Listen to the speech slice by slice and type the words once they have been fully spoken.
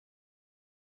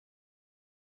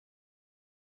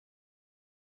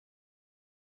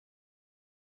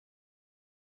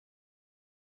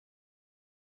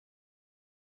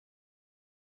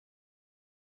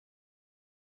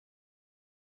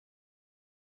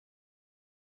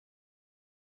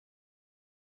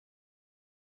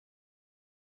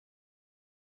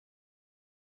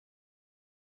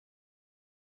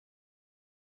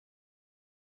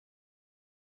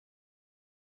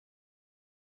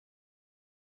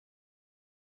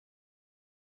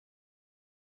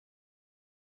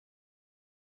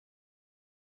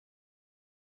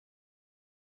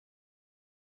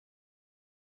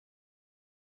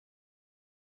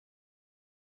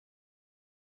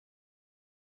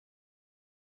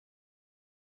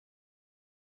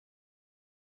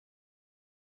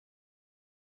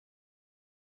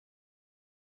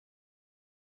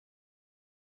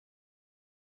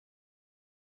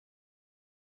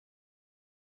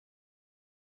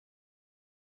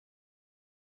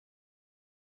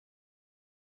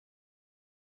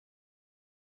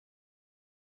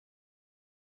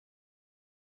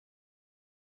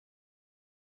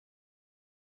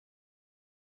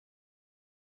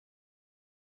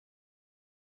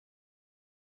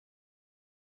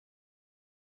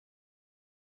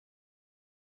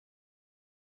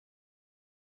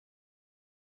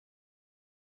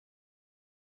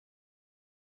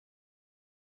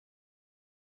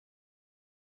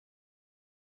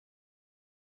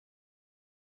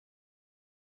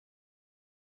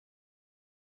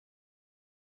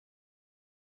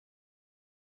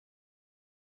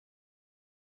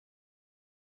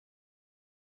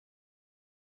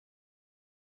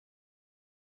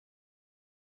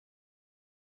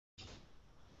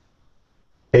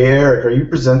Hey Eric, are you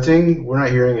presenting? We're not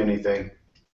hearing anything.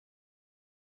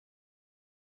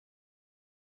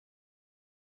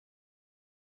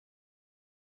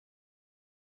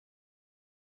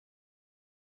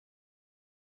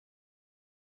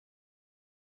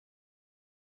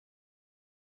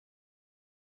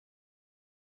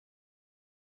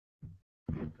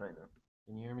 Kind of.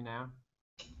 Can you hear me now?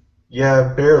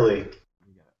 Yeah, barely.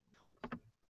 You got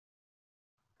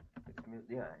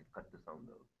yeah, I cut the sound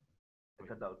out. I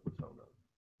cut the output sound out.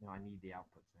 No, I need the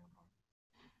output sound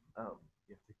on. Oh.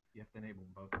 You have to enable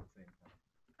both at the same time.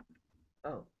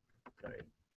 Oh, sorry.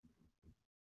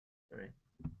 All right.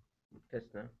 Test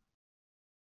now.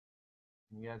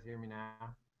 Can you guys hear me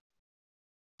now?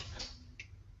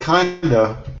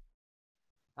 Kinda.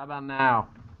 How about now?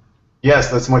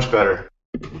 Yes, that's much better.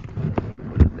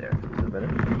 There. Is it better?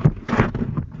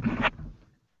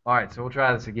 All right, so we'll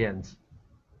try this again.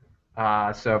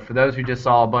 So for those who just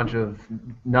saw a bunch of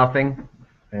nothing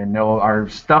and no our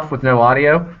stuff with no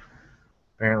audio,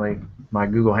 apparently my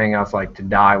Google Hangouts like to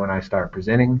die when I start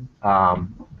presenting.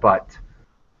 But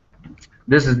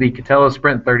this is the Katello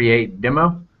Sprint 38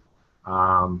 demo.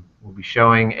 We'll be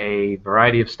showing a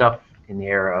variety of stuff in the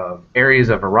areas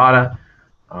of errata,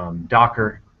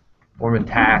 Docker, Foreman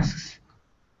tasks,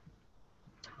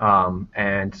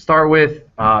 and to start with,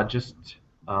 just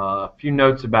a few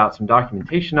notes about some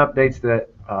documentation updates that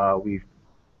we've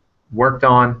worked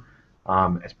on.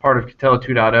 As part of Katello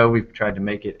 2.0, we've tried to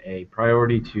make it a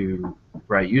priority to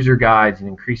write user guides and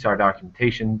increase our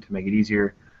documentation to make it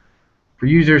easier for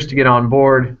users to get on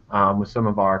board with some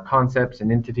of our concepts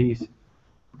and entities.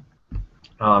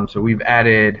 So we've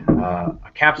added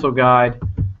a capsule guide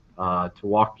to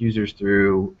walk users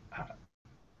through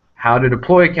how to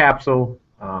deploy a capsule,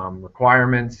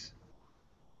 requirements,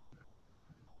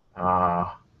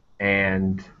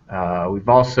 and we've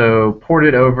also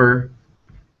ported over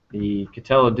the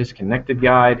Katello disconnected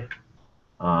guide,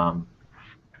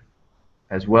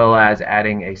 as well as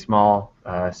adding a small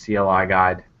CLI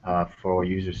guide for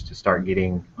users to start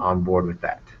getting on board with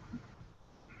that.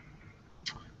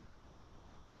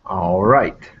 All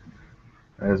right,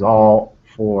 that is all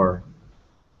for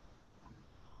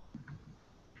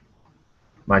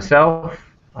myself.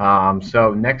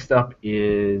 So next up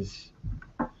is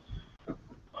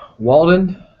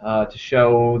Walden to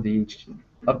show the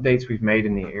updates we've made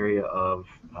in the area of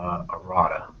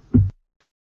errata.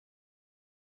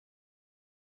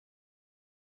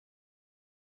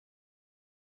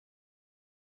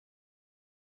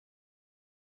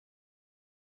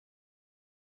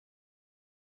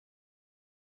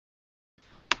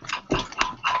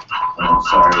 Oh,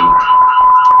 sorry.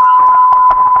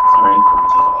 Sorry for the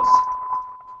pause.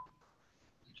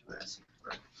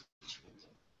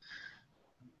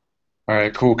 All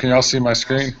right, cool. Can y'all see my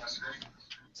screen?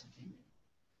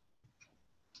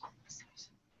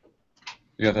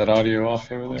 You got that audio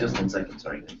off over there? Just 1 second,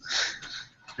 sorry.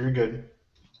 You're good.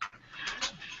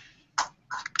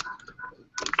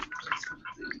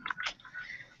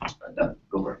 Done.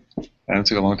 Go for it. That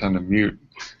took a long time to mute.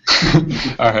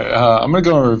 All right, I'm gonna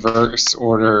go in reverse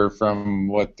order from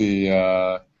what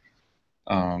the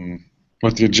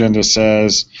agenda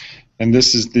says, and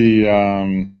this is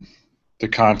the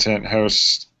content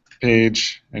host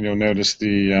page, and you'll notice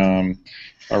the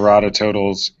errata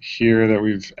totals here that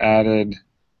we've added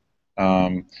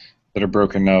that are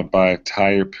broken up by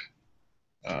type.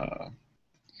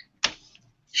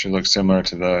 Should look similar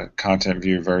to the content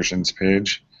view versions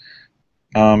page.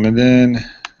 And then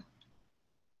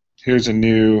here's a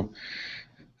new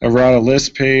errata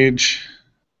list page.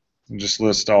 And just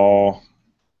list all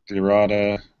the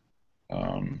errata.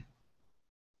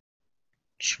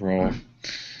 Scroll.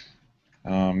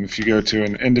 If you go to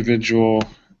an individual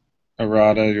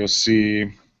errata, you'll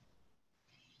see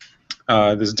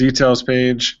this details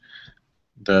page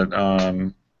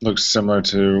that looks similar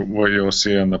to what you'll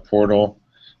see on the portal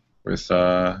with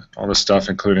all the stuff,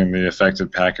 including the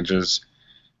affected packages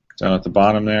down at the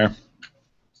bottom there.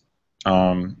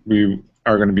 We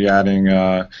are going to be adding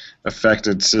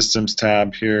affected systems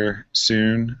tab here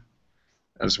soon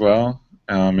as well,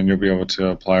 and you'll be able to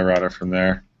apply errata from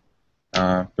there.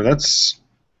 But that's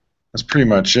pretty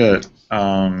much it,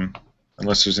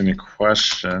 unless there's any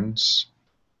questions.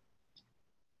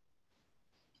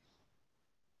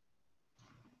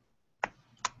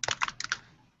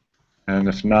 And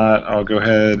if not, I'll go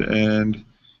ahead and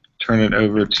turn it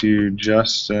over to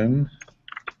Justin.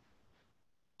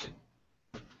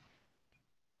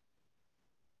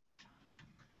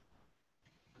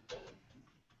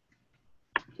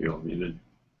 You're muted.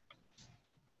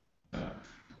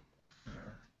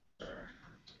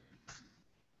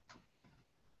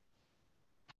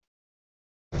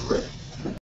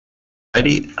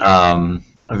 Alrighty,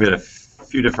 I've got a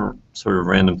few different sort of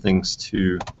random things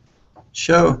to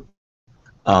show.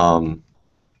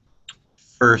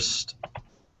 First,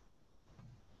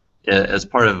 as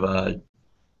part of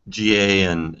GA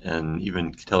and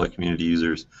even Katello community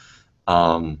users,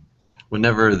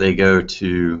 whenever they go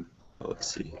to,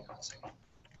 let's see.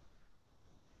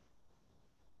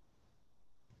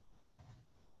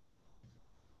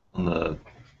 On the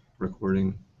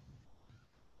recording.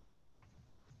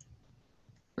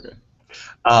 Okay.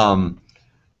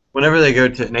 Whenever they go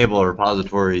to enable a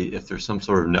repository, if there's some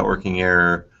sort of networking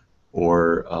error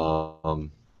or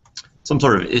some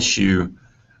sort of issue,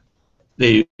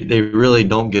 they really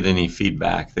don't get any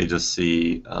feedback. They just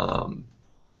see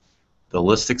the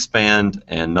list expand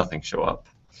and nothing show up.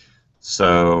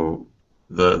 So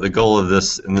the goal of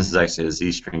this, and this is actually a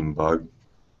ZStream bug,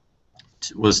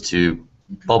 was to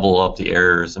bubble up the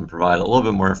errors and provide a little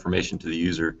bit more information to the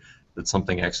user that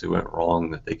something actually went wrong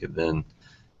that they could then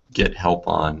get help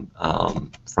on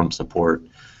from support.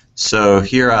 So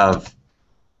here I'll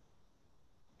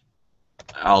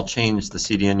change the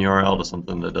CDN URL to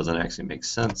something that doesn't actually make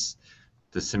sense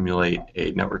to simulate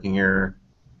a networking error.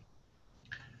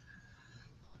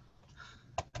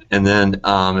 And then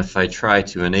if I try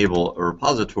to enable a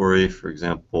repository, for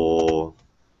example,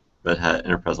 Red Hat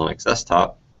Enterprise Linux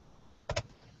Desktop,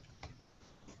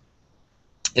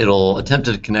 it'll attempt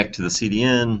to connect to the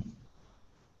CDN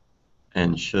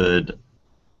and should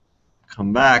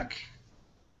come back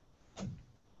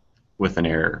with an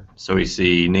error. So we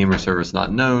see name or service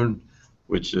not known,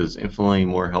 which is infinitely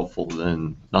more helpful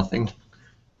than nothing.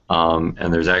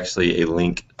 And there's actually a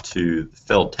link to the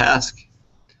failed task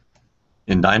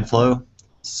in Dynflow,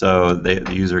 so the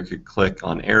user could click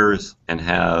on errors and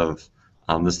have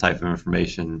this type of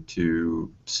information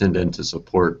to send into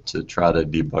support to try to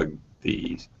debug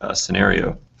the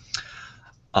scenario.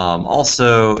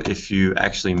 Also, if you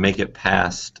actually make it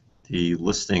past the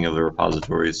listing of the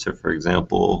repositories, so for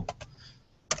example,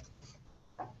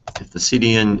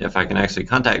 if I can actually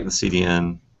contact the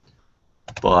CDN,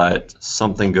 but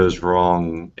something goes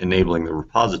wrong enabling the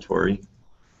repository,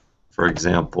 for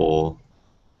example,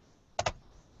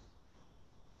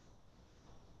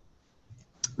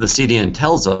 the CDN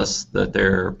tells us that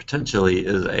there potentially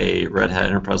is a Red Hat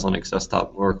Enterprise Linux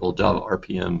Desktop Oracle Java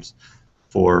RPMs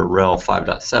for RHEL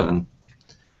 5.7,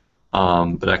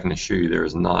 but I can assure you there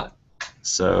is not.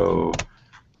 So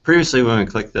previously when we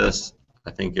click this,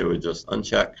 I think it would just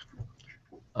uncheck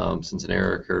since an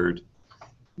error occurred,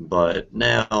 but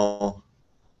now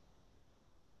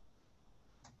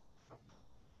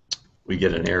we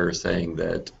get an error saying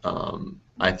that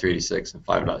i386 and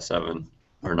 5.7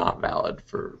 are not valid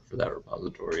for that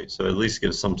repository. So at least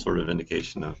gives some sort of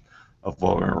indication of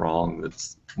what went wrong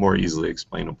that's more easily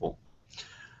explainable.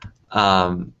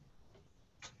 I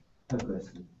have a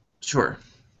question. Sure.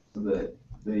 So the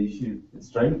issue,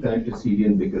 it's trying to connect to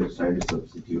CDN because it's trying to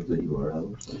substitute the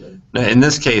URL. So No, in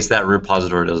this case, that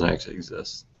repository doesn't actually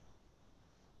exist.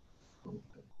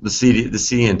 The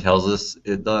CDN tells us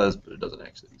it does, but it doesn't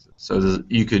actually exist. So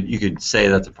you could say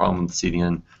that's a problem with the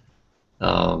CDN,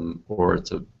 or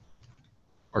it's a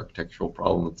architectural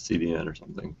problem with the CDN or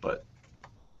something. But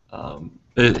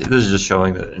this is just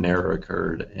showing that an error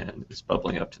occurred and it's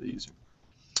bubbling up to the user.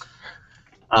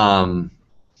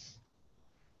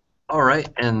 All right,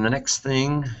 and the next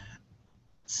thing,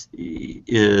 let's see,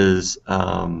 is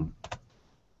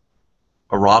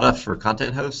errata for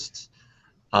content hosts.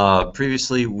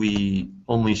 Previously, we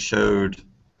only showed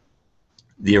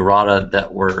the errata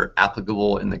that were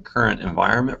applicable in the current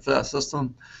environment for that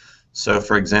system. So,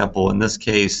 for example, in this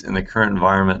case, in the current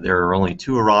environment, there are only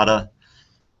 2 errata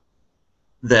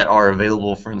that are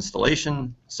available for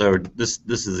installation. So this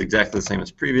is exactly the same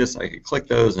as previous. I could click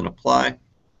those and apply.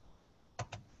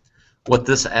 What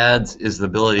this adds is the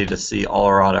ability to see all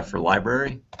errata for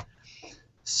library.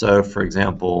 So, for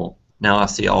example, now I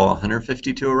see all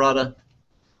 152 errata.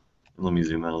 Let me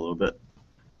zoom out a little bit.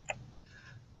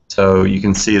 So you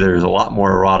can see there's a lot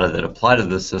more errata that apply to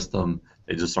this system.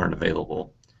 They just aren't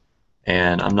available.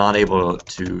 And I'm not able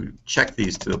to check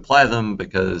these to apply them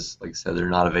because, like I said, they're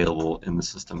not available in the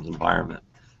system's environment.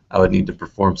 I would need to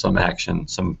perform some action,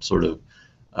 some sort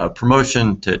of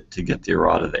promotion to get the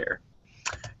errata there.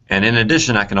 And in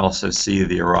addition, I can also see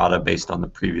the errata based on the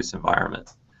previous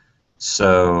environment.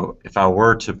 So if I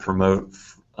were to promote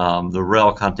the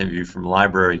RHEL content view from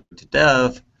library to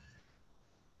dev,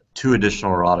 2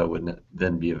 additional errata would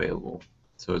then be available.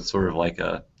 So it's sort of like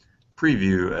a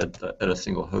preview at a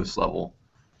single host level.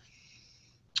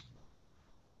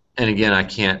 And again, I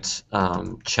can't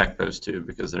check those 2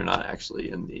 because they're not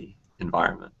actually in the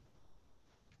environment.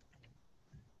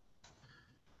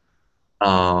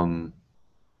 And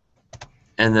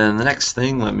then the next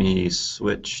thing, let me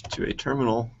switch to a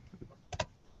terminal.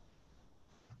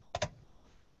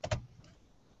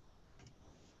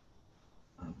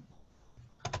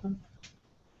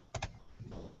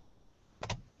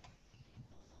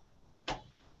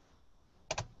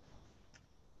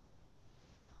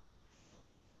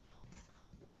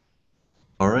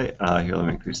 All right, here, let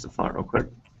me increase the font real quick.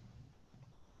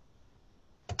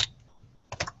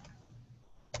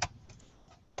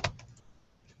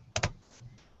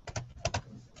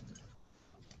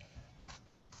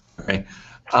 Okay,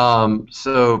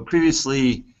 so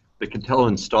previously the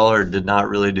Katello installer did not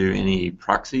really do any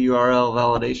proxy URL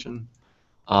validation.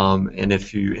 And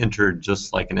if you entered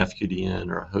just like an FQDN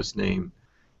or a host name,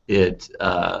 it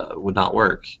would not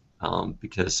work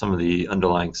because some of the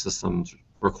underlying systems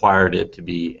required it to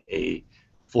be a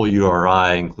full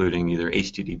URI, including either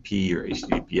HTTP or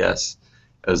HTTPS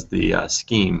as the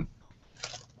scheme.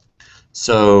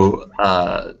 So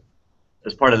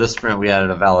as part of this sprint, we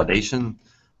added a validation.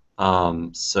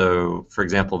 So, for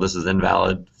example, this is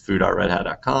invalid,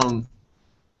 foo.redhat.com.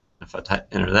 If I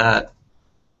enter that,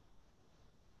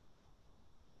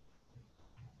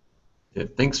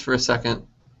 it thinks for a second,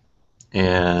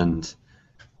 and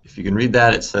if you can read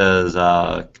that, it says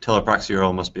Katello proxy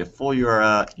URL must be a full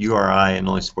URI and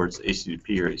only supports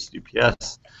HTTP or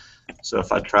HTTPS. So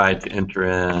if I tried to enter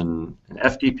in an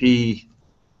FTP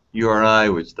URI,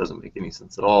 which doesn't make any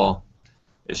sense at all,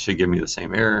 it should give me the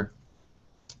same error.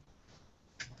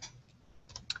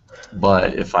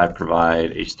 But if I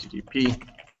provide HTTP,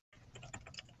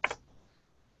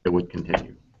 it would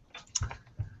continue.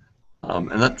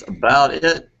 And that's about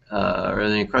it. Are there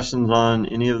any questions on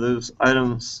any of those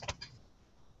items?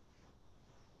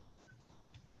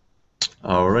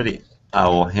 Alrighty, I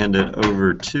will hand it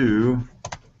over to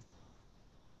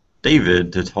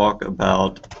David to talk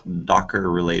about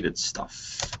Docker-related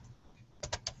stuff.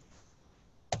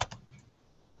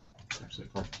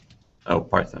 Oh,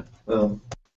 Python.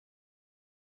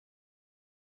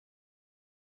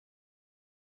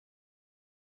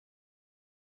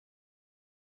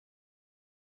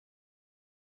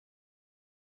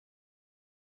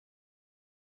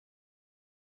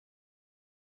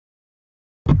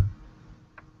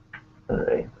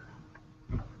 Alright.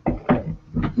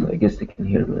 So I guess they can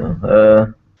hear me now.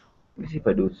 Let me see if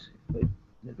I do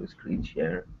screen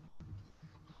share.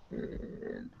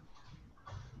 And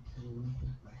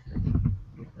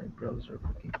my browser.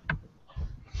 Okay.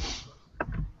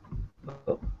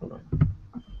 Oh, hold on.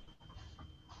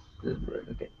 This is right.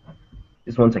 Okay.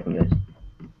 Just 1 second, guys.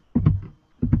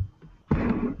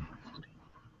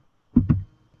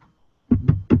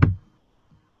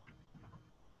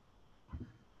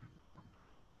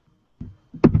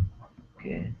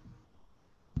 Okay.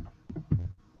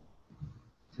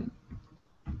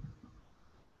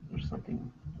 There's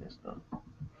something messed up.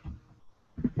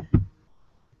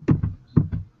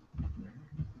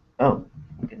 Oh,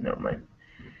 okay, never mind.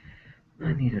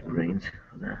 I needed brains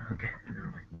for that. Okay, never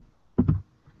mind.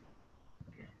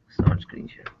 Okay, start screen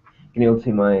share. Can you all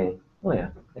see my? Oh yeah,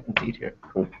 I can see it here.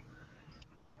 Cool.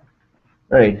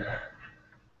 All right.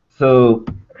 So,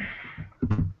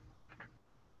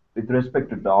 with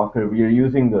respect to Docker, we are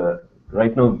using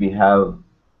right now we have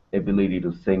ability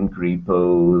to sync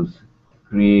repos,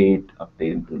 create,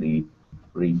 update, and delete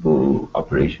repo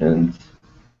operations.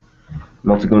 I'm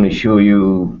also going to show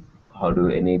you how to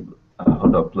enable, how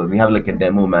to upload. We have like a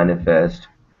demo manifest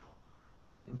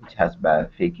which has bad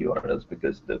fake URLs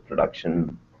because the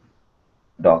production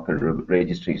Docker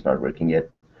registry is not working yet.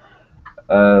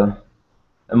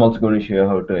 I'm also going to show you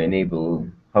how to enable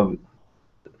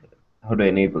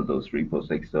those repos.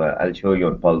 Like, so I'll show you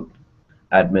on Pulp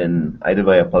admin, either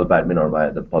via Pulp admin or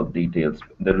via the Pulp details,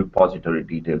 the repository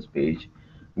details page.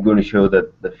 I'm going to show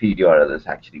that the feed URL is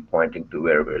actually pointing to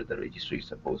where the registry is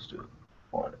supposed to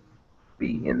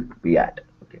be at.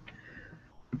 Okay.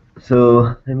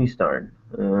 So let me start.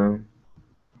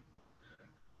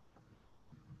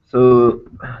 So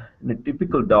in a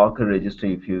typical Docker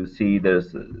registry, if you see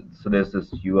there's this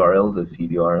URL, the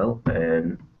feed URL,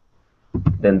 and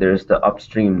then there's the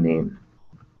upstream name.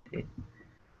 Okay.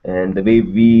 And the way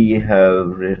we have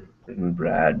written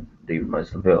Brad, David,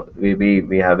 myself,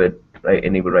 we have it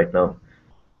enabled right now.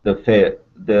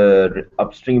 The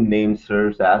upstream name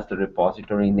serves as the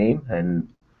repository name, and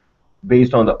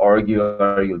based on the arg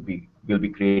we'll be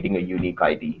creating a unique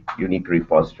ID, unique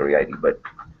repository ID, but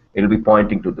it'll be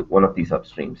pointing to one of these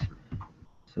upstreams.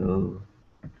 So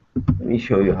let me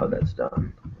show you how that's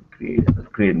done. Create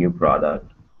a new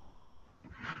product.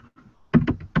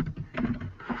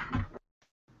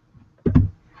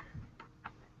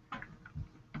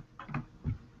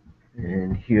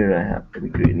 here I have to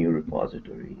create a new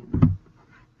repository.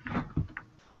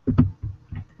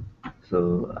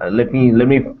 So let me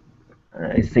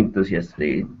I synced this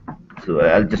yesterday, so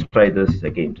I'll just try this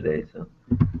again today.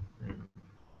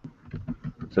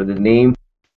 So the name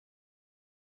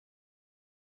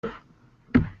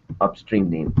upstream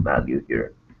name value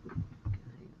here.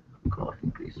 Copy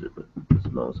and paste it, but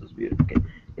this mouse is weird. Okay.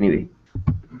 Anyway.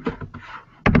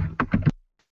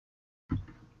 Can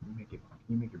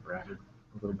you make it bracket a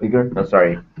little bit Bigger? Oh,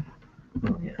 sorry.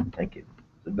 Oh, yeah, thank you.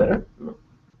 Is it better? No.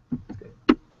 Okay.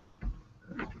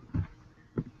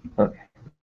 Okay.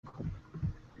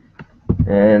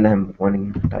 And I'm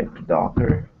pointing type to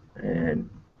Docker, and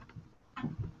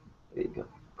there you go.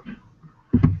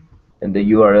 And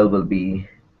the URL will be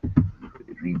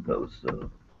repos, so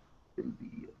it'll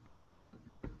be.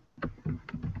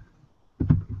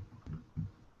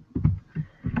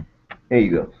 There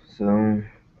you go. So you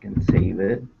can save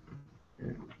it.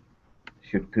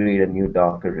 Should create a new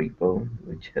Docker repo,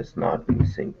 which has not been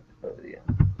synced. Yeah,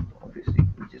 obviously,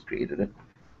 we just created it.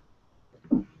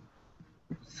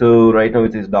 So right now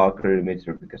it is Docker image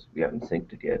because we haven't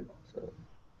synced it yet. So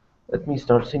let me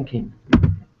start syncing.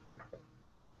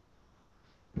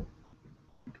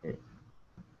 Okay.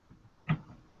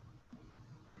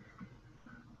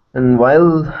 And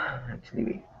while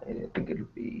actually, I think it will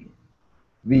be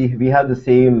we have the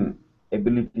same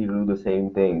ability to do the same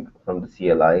thing from the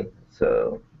CLI.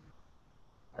 So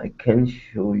I can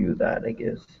show you that, I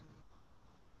guess.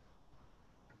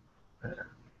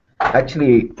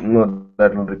 Actually, no,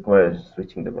 that will require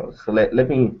switching the browser. So let's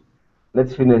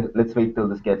finish. Let's wait till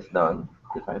this gets done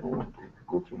because I don't want to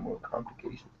go through more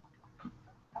complications.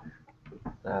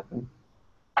 That happen.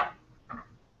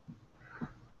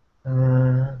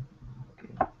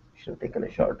 Okay, should have taken a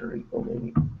shorter repo,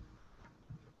 maybe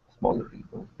smaller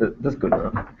repo. This is good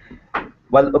enough.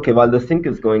 While the sync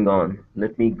is going on,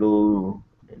 let me go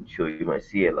and show you my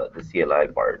the CLI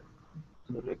part,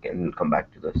 so that we can come back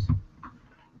to this.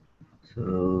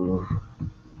 So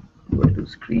I'm going to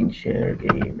screen share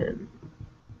again and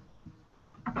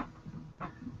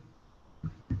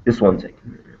just 1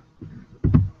 second.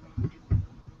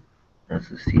 That's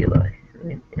the CLI,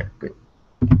 right? Yeah, good.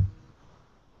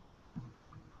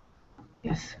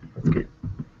 Yes, that's good.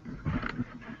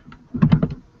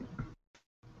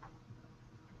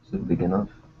 Is it big enough?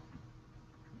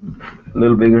 A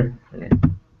little bigger? Okay.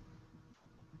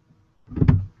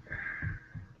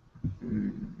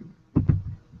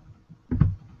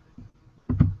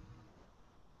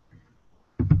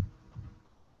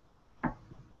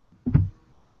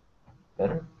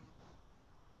 Better?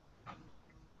 I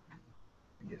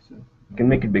guess so. You can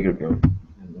make it bigger if you want.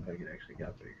 Doesn't look like it actually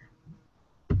got bigger.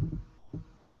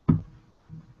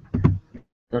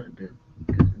 Not it did,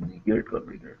 because here it got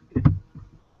bigger. Okay.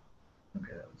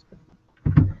 Okay, that was good.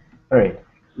 All right.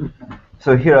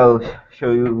 So here I'll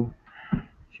show you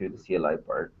the CLI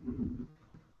part.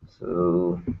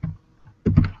 So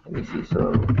let me see.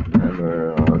 So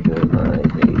hammer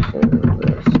organization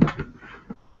list.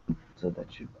 So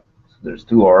that should. So there's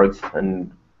 2 orgs,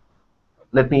 and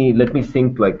let me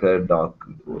sync like a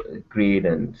create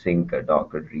and sync a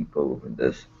Docker repo with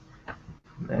this.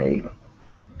 I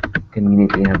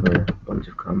conveniently have a bunch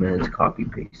of comments copy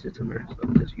pasted somewhere, so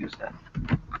I'll just use that.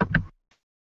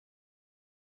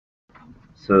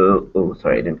 So, oh,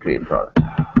 sorry, I didn't create a product.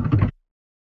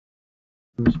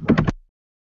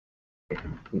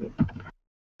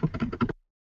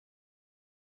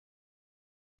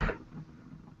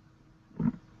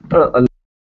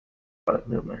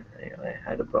 Never mind. I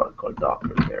had a product called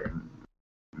Docker there.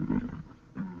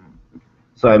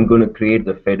 So I'm going to create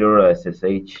the Fedora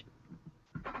SSH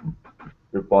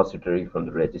repository from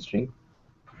the registry.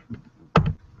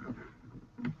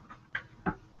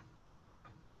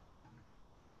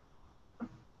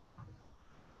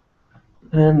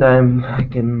 And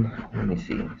let me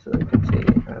see. So I can say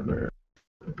hammer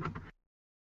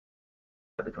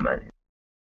the command.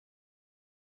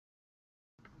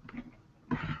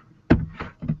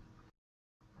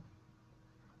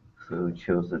 So it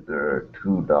shows that there are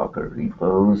 2 Docker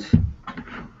repos. I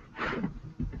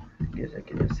guess I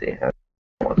can just say have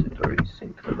repository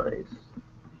synchronize.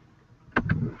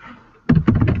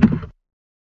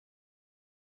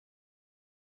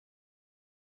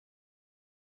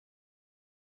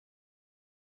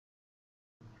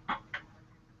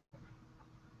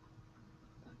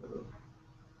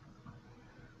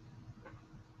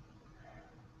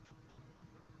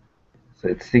 So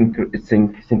it's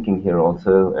syncing here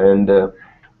also, and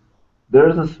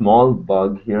there's a small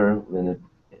bug here when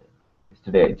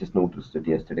yesterday I just noticed it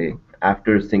yesterday.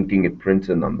 After syncing, it prints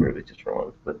a number which is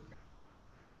wrong, but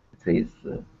says,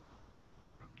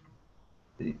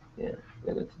 yeah,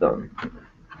 when it's done.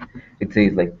 It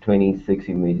says like 26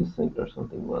 images synced or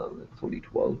something. Well, it's only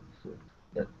 12, so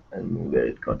that I don't know where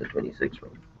it got the 26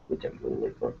 from, which I'm going to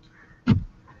look for.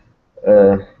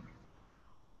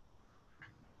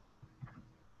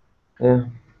 Yeah.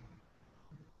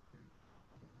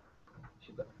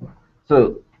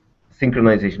 So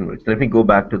synchronization works. Let me go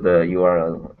back to the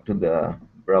URL to the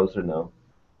browser now,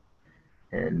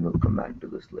 and we'll come back to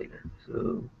this later.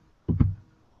 So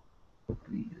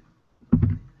please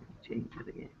change it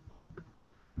again.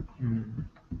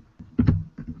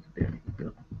 There you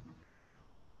go.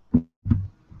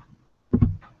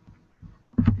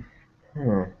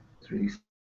 It's really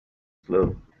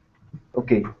slow.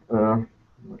 Okay, I'm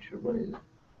not sure what is it.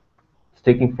 It's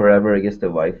taking forever. I guess the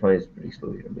Wi-Fi is pretty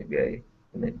slow here. Maybe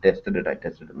when I tested it on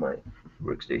my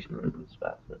workstation and it was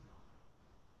faster.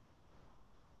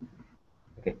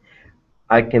 Okay,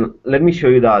 let me show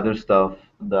you the other stuff.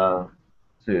 So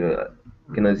you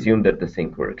can assume that the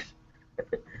sync works.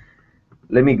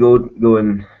 Let me go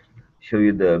and show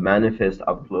you the manifest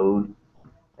upload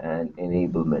and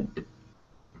enablement.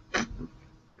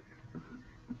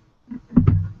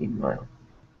 Meanwhile,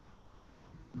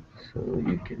 so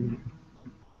you can.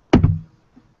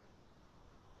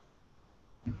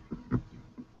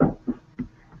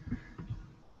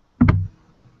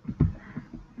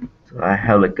 So I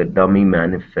have like a dummy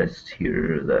manifest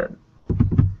here that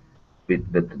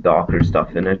with the Docker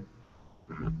stuff in it,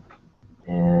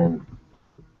 and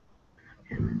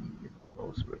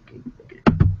mouse working. Okay.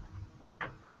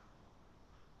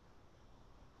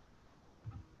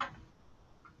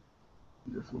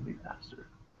 This will be faster.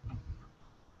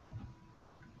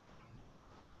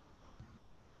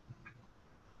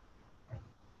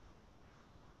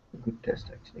 A good test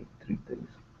actually. 3 things.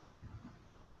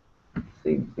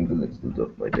 Same single instance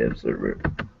of my dev server.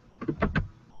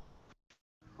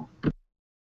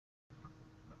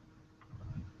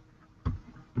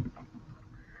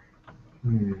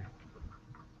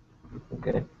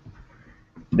 Okay.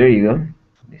 There you go.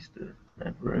 At least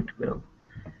that worked well.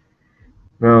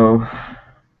 Now,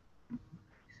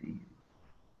 see,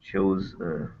 shows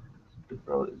it's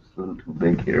a little too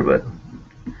big here, but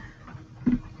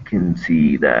you can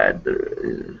see that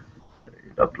it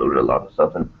uploaded a lot of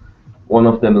stuff, and one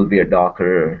of them will be a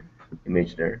Docker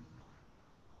image there.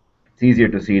 It's easier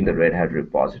to see in the Red Hat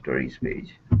repositories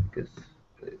page because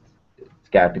it's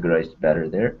categorized better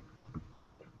there.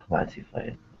 Classify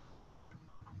it.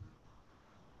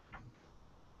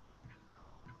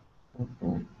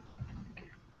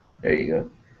 There you go.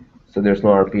 So there's no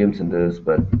RPMs in this,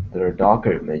 but there are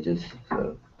Docker images,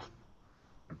 so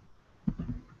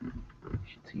you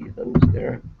should see those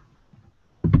there.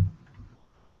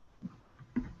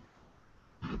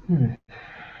 And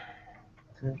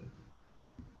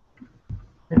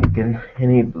you can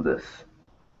enable this.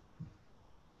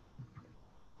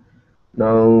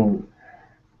 Now,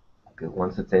 okay,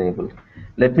 once it's enabled,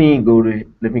 let me go to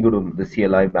the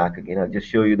CLI back again. I'll just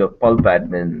show you the pulp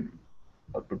admin.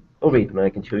 Oh wait, no, I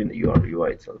can show you the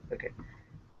UI itself. Okay.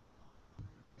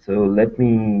 So let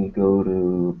me go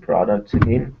to products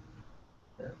again.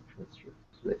 Let's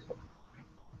this one.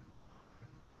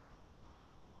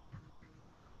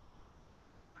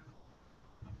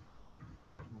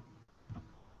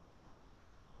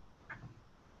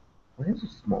 Why is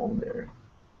it small there?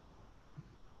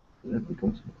 That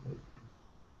becomes small.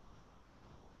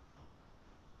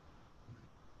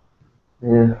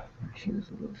 Yeah, actually, it's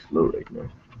a little slow right now.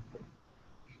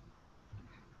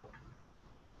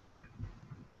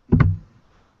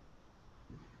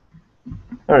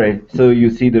 All right, so you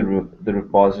see the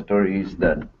repositories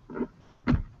that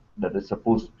is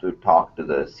supposed to talk to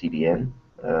the CDN,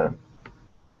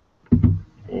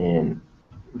 and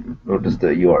notice the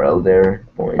URL there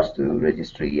points to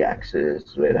registry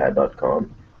access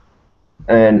redhat.com,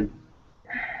 and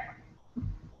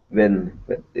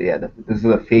this is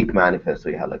a fake manifest, so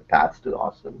you have like paths to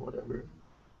awesome whatever,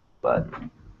 but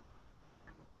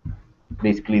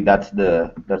basically that's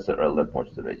the URL that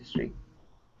points to the registry.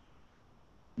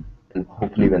 And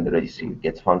hopefully when the registry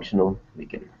gets functional, we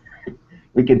can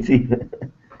see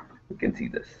we can see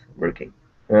this working.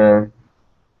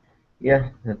 Yeah,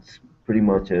 that's pretty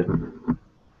much it.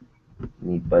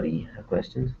 Anybody have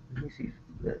questions? Let me see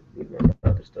if the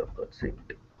other stuff got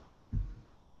synced.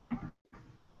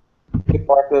 Hey,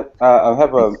 Parker, I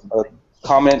have a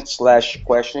comment /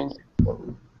 question.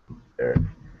 There.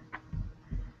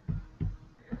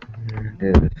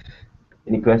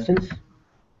 Any questions?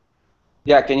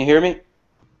 Yeah, can you hear me?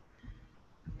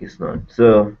 Guess not.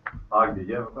 So. Og, did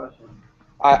you have a question?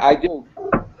 I do.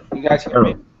 You guys hear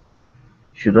me?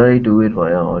 Should I do it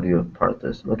via audio part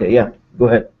this? Okay, yeah, go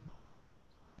ahead.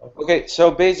 Okay, so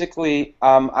basically,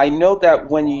 I know that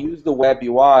when you use the web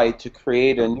UI to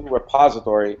create a new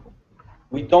repository,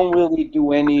 we don't really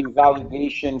do any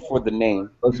validation for the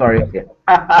name. Oh, sorry.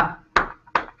 Yeah.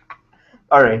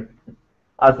 All right.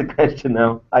 Ask the question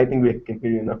now. I think we can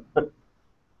hear you now.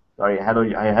 Sorry,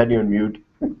 I had you on mute.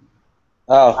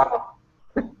 Oh,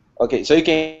 okay. So you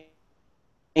can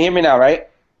hear me now, right?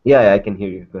 Yeah, I can hear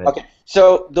you. Go ahead. Okay.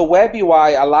 So the web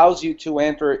UI allows you to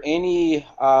enter any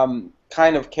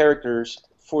kind of characters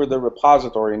for the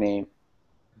repository name.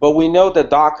 But we know that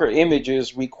Docker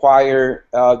images require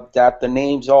that the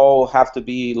names all have to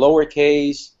be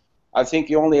lowercase. I think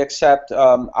you only accept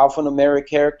alphanumeric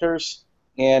characters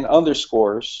and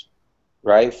underscores,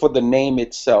 right, for the name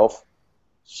itself.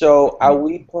 So are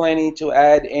we planning to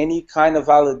add any kind of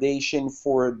validation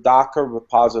for Docker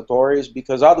repositories?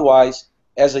 Because otherwise,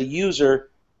 as a user,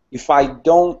 if I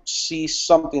don't see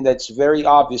something that's very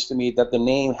obvious to me that the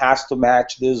name has to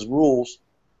match these rules,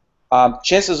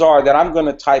 chances are that I'm going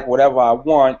to type whatever I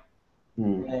want,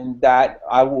 and that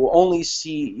I will only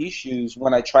see issues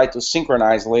when I try to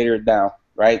synchronize later down,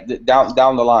 right,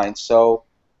 down the line. So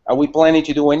are we planning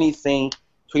to do anything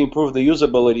to improve the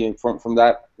usability from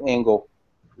that angle?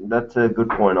 That's a good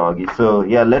point, Augie. So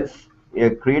yeah, let's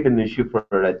create an issue for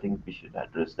it. I think we should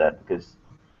address that because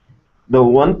the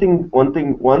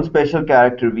one special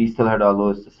character we still had although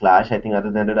is the slash. I think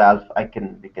other than that,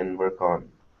 we can work on.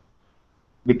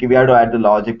 We have to add the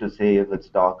logic to say if it's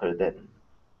Docker, then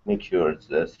make sure it's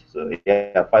this. So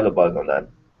yeah, file a bug on that.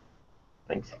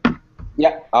 Thanks.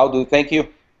 Yeah, I'll do. Thank you.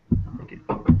 Thank you.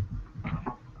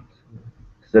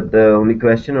 Is that the only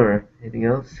question or anything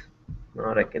else?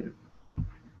 Not, I can.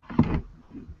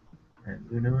 I'm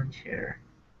gonna unshare.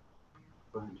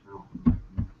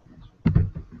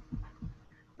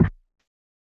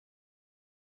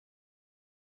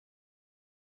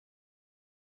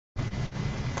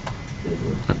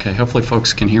 Okay, hopefully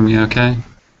folks can hear me okay.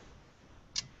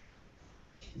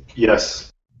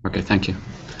 Yes. Okay, thank you.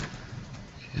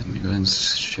 Okay, let me go ahead and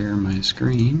share my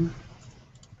screen.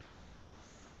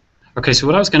 Okay, so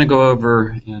what I was going to go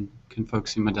over, and can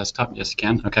folks see my desktop? Yes, you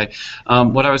can. Okay.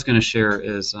 What I was going to share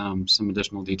is some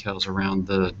additional details around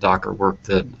the Docker work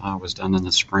that was done in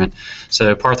the sprint.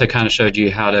 So Partha kind of showed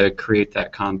you how to create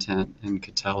that content in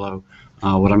Katello.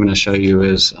 What I'm going to show you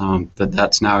is that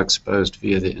that's now exposed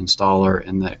via the installer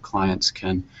and that clients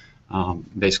can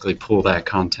basically pull that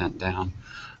content down.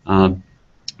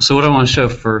 So what I want to show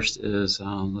first is,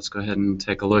 let's go ahead and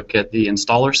take a look at the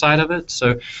installer side of it.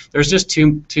 So there's just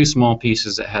two small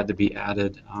pieces that had to be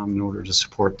added in order to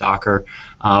support Docker.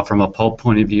 From a pulp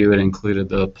point of view, it included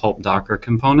the pulp Docker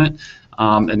component.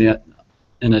 And yet,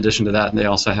 in addition to that, they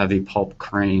also have the pulp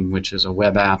crane, which is a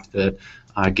web app that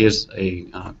gives a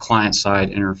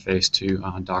client-side interface to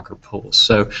Docker pulls.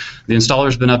 So the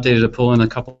installer's been updated to pull in a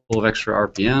couple of extra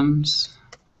RPMs,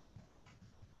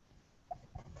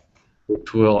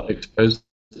 which will expose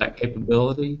that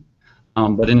capability.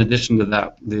 But in addition to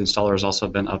that, the installer has also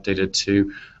been updated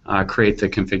to create the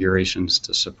configurations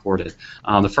to support it.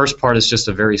 The first part is just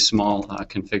a very small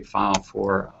config file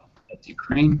for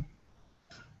Crane.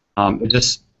 It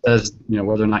just says,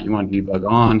 whether or not you want to debug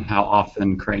on, how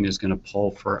often Crane is going to pull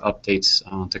for updates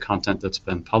to content that's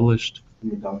been published.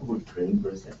 Can you talk about Crane for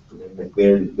a second, like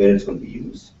where it's going to be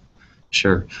used?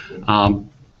 Sure.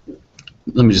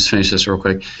 Let me just finish this real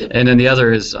quick. And then the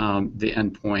other is the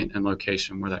endpoint and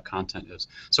location where that content is.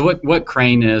 So what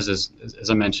Crane is, as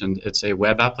I mentioned, it's a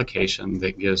web application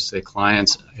that gives the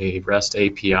clients a REST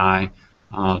API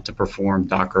to perform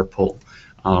Docker pull.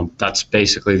 That's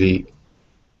basically the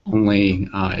only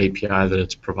API that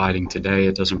it's providing today.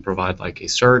 It doesn't provide like a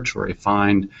search or a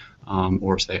find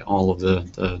or say all of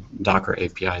the Docker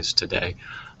APIs today.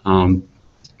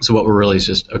 So what we're really is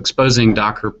just exposing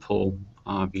Docker pull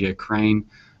via Crane.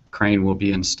 Crane will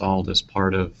be installed as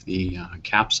part of the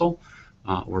capsule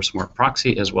or Smart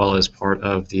Proxy, as well as part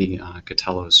of the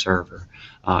Katello server.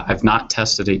 I've not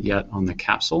tested it yet on the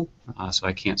capsule, so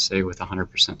I can't say with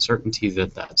 100% certainty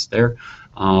that that's there,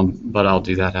 but I'll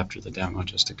do that after the demo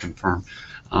just to confirm.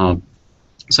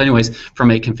 So anyways,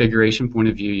 from a configuration point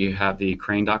of view, you have the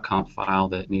crane.conf file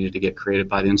that needed to get created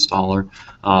by the installer,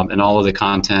 and all of the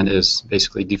content is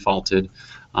basically defaulted.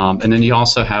 And then you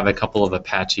also have a couple of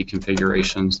Apache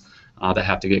configurations that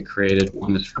have to get created.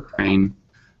 One is for Crane,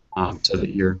 so that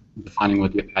you're defining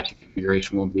what the Apache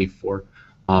configuration will be for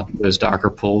those Docker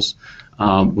pulls.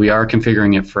 We are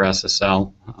configuring it for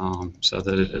SSL so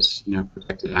that it is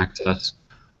protected access.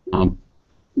 And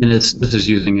this is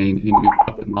using a new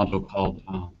Puppet module called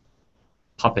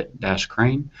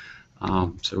Puppet-Crane.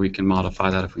 So we can modify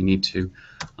that if we need to.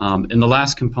 And the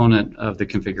last component of the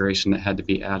configuration that had to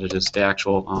be added is the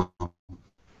actual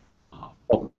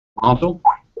module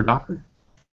for Docker.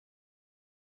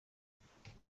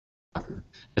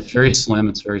 It's very slim,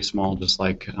 it's very small, just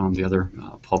like the other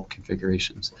pulp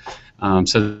configurations.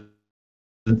 So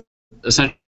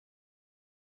essentially,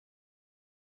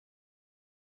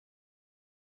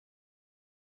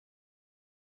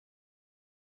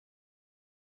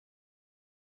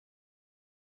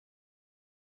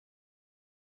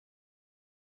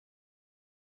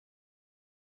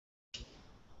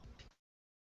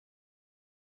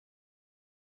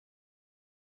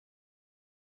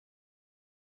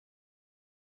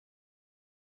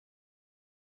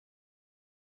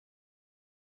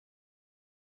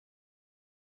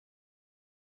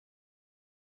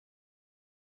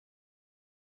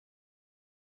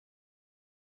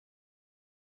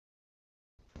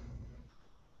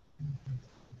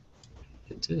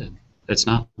 it did. It's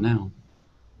not now.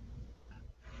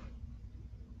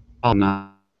 I'll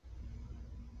not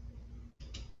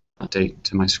update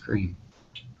to my screen.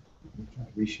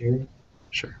 Reshare.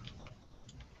 Sure.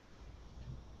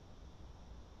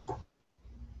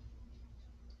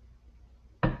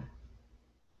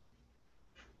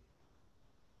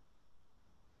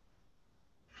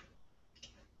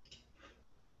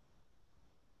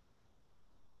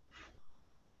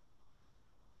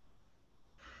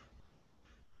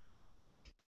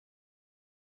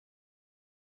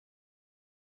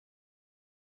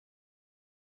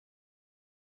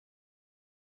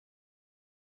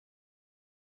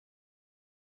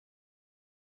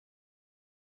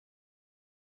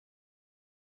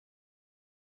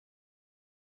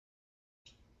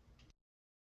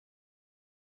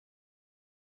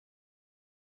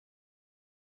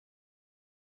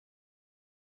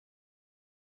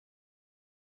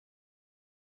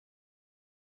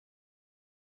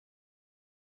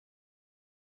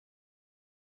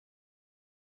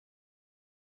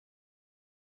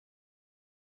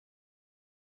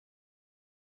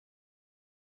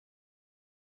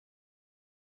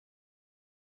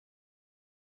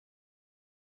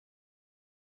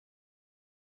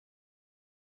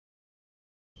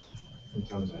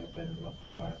 Sometimes I have been about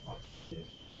Firefox.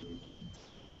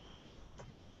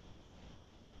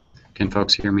 Can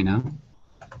folks hear me now?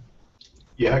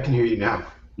 Yeah, I can hear you now.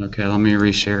 Okay, let me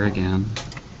reshare again.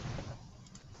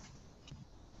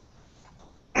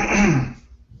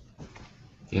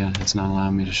 Yeah, it's not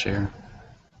allowing me to share.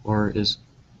 Or is...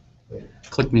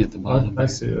 Click me at the bottom. I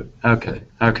see it. Okay,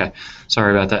 okay.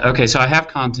 Sorry about that. Okay, so I have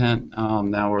content.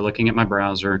 Now we're looking at my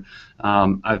browser.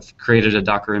 I've created a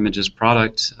Docker Images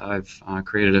product. I've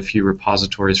created a few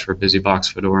repositories for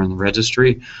BusyBox, Fedora, and the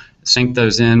registry. Sync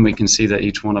those in. We can see that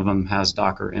each one of them has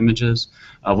Docker images.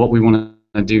 What we want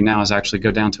to do now is actually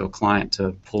go down to a client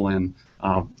to pull in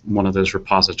one of those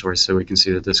repositories so we can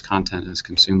see that this content is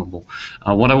consumable.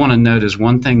 What I want to note is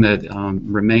one thing that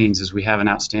remains is we have an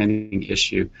outstanding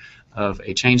issue of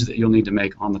a change that you'll need to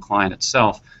make on the client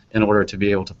itself in order to be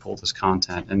able to pull this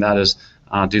content, and that is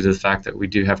due to the fact that we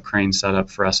do have Crane set up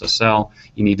for SSL.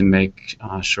 You need to make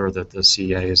sure that the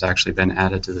CA has actually been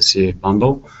added to the CA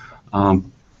bundle.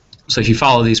 So if you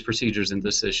follow these procedures in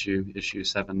this issue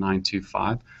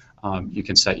 7925, you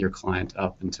can set your client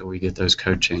up until we get those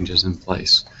code changes in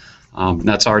place.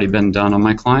 That's already been done on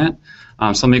my client.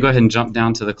 So let me go ahead and jump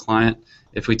down to the client.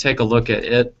 If we take a look at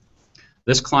it,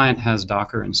 this client has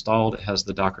Docker installed, it has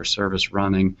the Docker service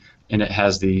running, and it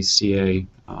has the CA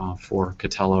for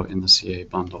Katello in the CA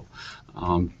bundle.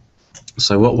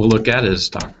 So what we'll look at is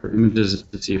Docker images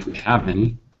to see if we have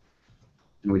any,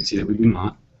 and we see that we do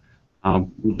not.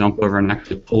 We'll jump over and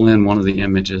actually pull in one of the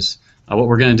images. What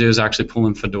we're going to do is actually pull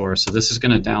in Fedora. So this is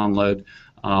going to download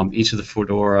each of the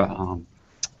Fedora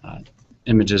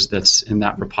images that's in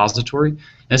that repository.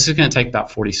 This is going to take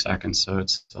about 40 seconds, so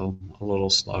it's still a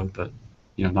little slow, but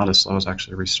not as slow as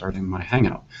actually restarting my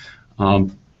Hangout.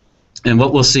 And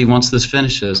what we'll see once this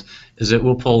finishes is it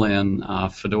will pull in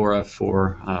Fedora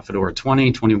for Fedora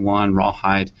 20, 21,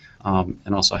 Rawhide,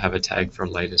 and also have a tag for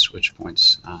latest, which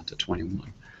points to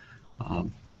 21.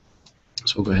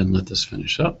 So we'll go ahead and let this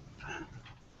finish up.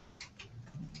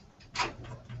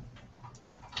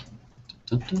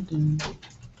 Dun, dun, dun.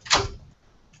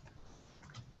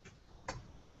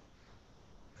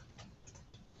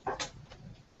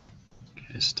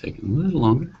 It's taking a little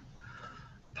longer.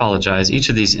 Apologize. Each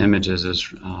of these images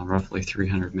is roughly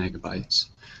 300 megabytes.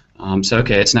 So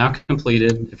okay, it's now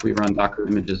completed. If we run Docker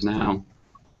images now,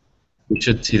 we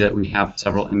should see that we have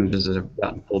several images that have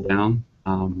gotten pulled down.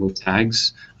 with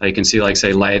tags. You can see, like,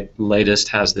 say, latest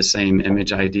has the same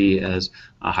image ID as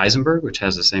Heisenberg, which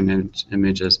has the same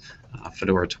image as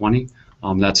Fedora 20.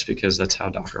 That's because that's how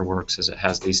Docker works, is it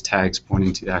has these tags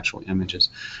pointing to the actual images.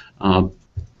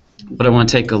 What I want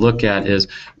to take a look at is,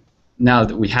 now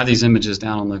that we have these images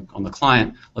down on the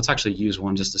client, let's actually use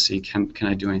one just to see can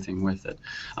I do anything with it.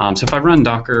 So if I run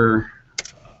Docker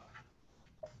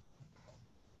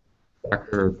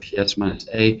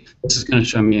ps-a, this is going to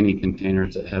show me any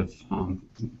containers that have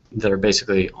that are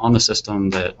basically on the system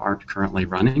that aren't currently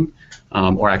running,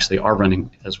 or actually are running,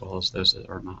 as well as those that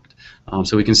are not.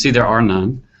 So we can see there are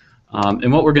none.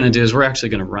 And what we're going to do is we're actually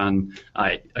going to run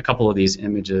a couple of these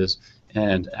images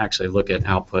and actually look at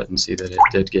output and see that it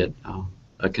did get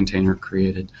a container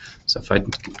created. So if I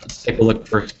take a look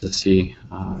first to see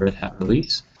Red Hat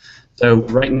release. So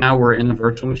right now we're in a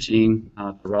virtual machine,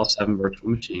 the RHEL 7 virtual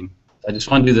machine. I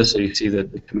just want to do this so you see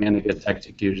that the command that gets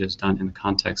executed is done in the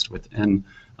context within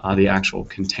the actual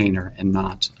container and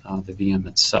not the VM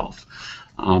itself.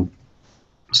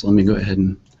 So let me go ahead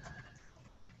and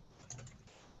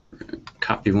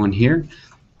copy one here.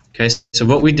 Okay, so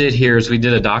what we did here is we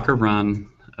did a Docker run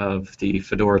of the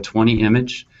Fedora 20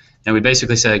 image, and we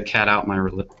basically said cat out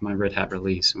my Red Hat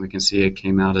release, and we can see it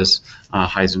came out as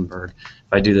Heisenberg.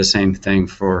 If I do the same thing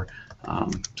for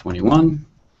 21,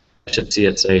 I should see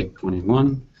it say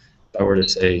 21. If I were to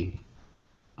say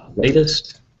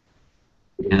latest,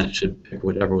 and it should pick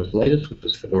whatever was latest, which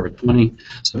was Fedora 20.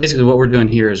 So basically what we're doing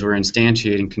here is we're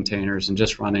instantiating containers and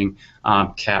just running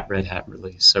cat Red Hat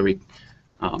release. So we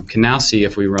can now see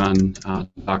if we run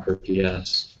Docker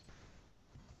PS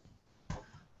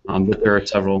that there are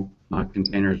several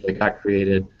containers that got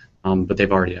created, but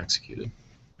they've already executed.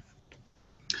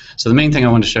 So the main thing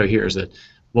I want to show here is that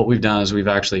what we've done is we've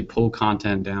actually pulled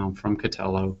content down from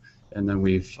Katello, and then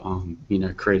we've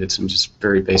created some just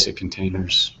very basic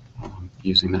containers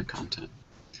using that content.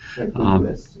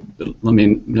 Let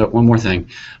me note one more thing.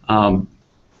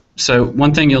 So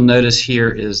one thing you'll notice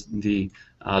here is the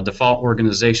default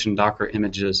organization Docker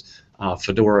images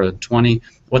Fedora 20.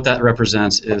 What that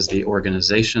represents is the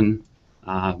organization,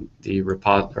 the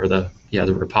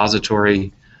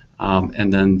repository,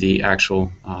 and then the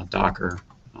actual Docker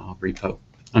repo.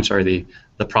 I'm sorry,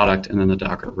 the product, and then the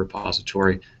Docker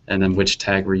repository, and then which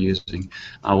tag we're using.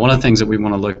 One of the things that we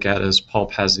want to look at is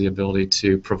Pulp has the ability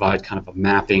to provide kind of a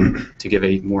mapping to give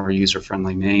a more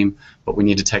user-friendly name, but we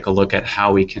need to take a look at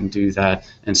how we can do that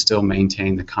and still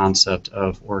maintain the concept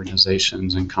of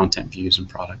organizations and content views and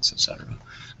products, etc.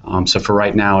 So for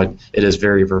right now, it is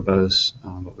very verbose,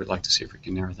 but we'd like to see if we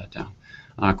can narrow that down.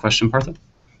 Question, Partha?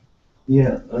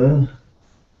 Yeah.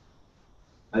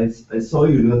 I saw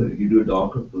you do a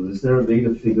Docker pull. Is there a way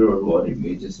to figure out what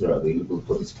images are available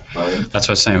for this client? That's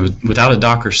what I was saying. Without a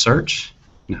Docker search,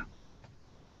 no.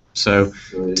 So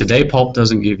today, Pulp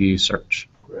doesn't give you search.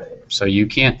 Right. So you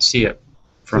can't see it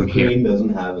from here. Crane doesn't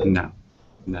have it. No.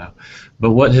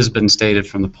 But what has been stated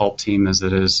from the Pulp team is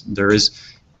that there is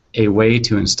a way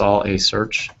to install a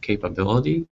search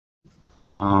capability,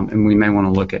 and we may want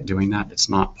to look at doing that. It's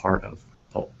not part of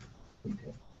Pulp.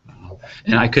 Okay.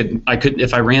 And I could,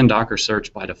 if I ran Docker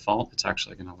search by default, it's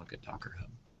actually going to look at Docker Hub.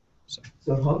 So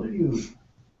how did you?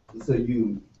 So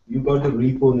you got the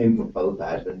repo name for Pulp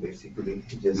admin basically.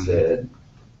 You just said.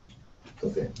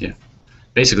 Okay. Yeah.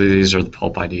 Basically, these are the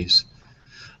Pulp IDs.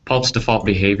 Pulp's default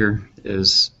behavior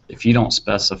is if you don't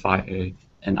specify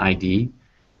an ID,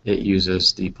 it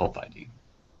uses the Pulp ID.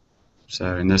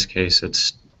 So in this case,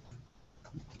 it's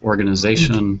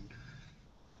organization,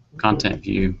 content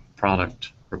view,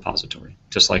 product, repository,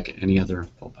 just like any other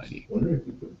Pulp ID. I wonder if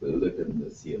you could build it in the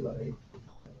CLI.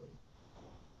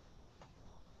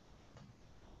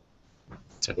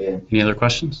 So, any other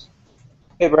questions?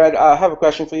 Hey, Brad, I have a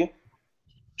question for you.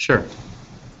 Sure.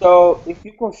 So if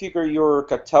you configure your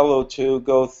Katello to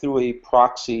go through a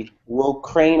proxy, will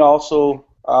Crane also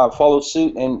follow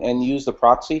suit and use the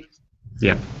proxy?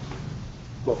 Yeah.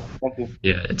 Cool. Thank you.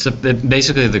 Yeah,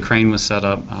 basically the Crane was set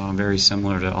up very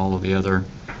similar to all of the other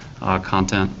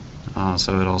content,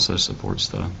 so it also supports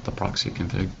the proxy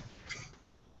config.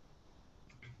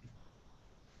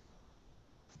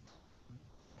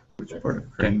 Which part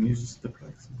of Crane uses the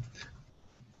proxy?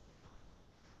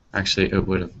 Actually, it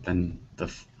would have been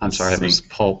I'm sorry, it was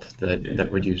Pulp that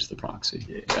would use the proxy.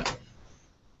 Yeah.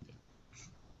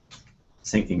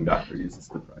 Syncing Docker uses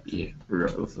the proxy, Yeah.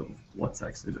 regardless of what's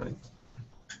actually doing.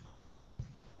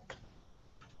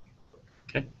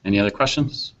 Okay, any other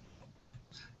questions?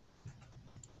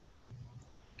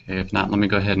 Okay, if not, let me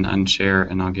go ahead and unshare,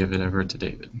 and I'll give it over to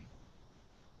David.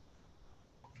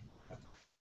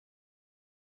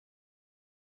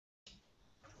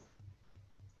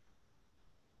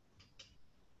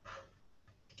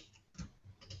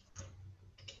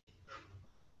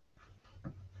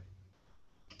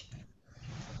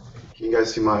 Can you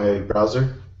guys see my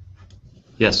browser?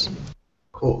 Yes.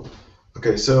 Cool.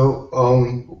 Okay, so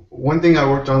one thing I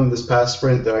worked on this past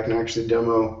sprint that I can actually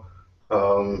demo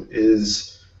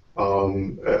is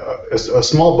a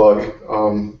small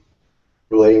bug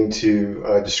relating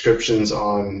to descriptions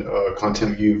on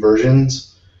content view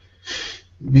versions.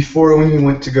 Before, when you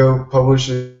went to go publish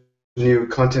a new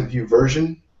content view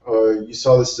version, you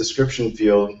saw this description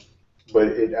field, but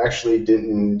it actually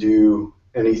didn't do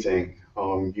anything.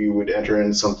 You would enter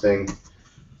in something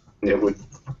and it would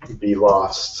be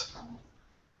lost.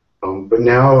 But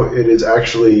now it is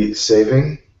actually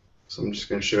saving, so I'm just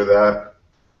going to show that.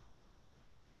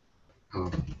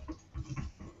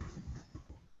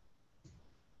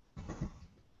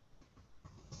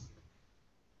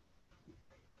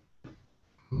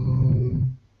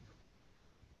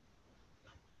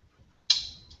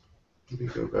 Let me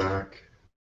go back.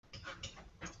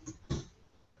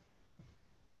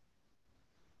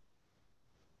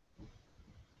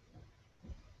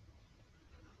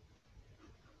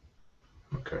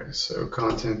 Okay, so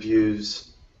content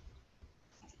views.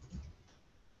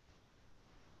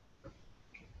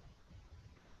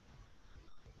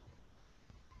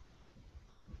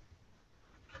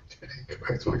 Okay, go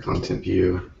back to my content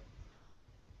view.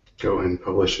 Go and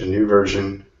publish a new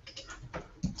version.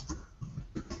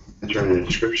 Enter in a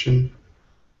description.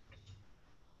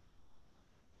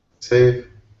 Save.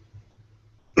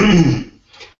 And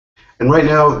right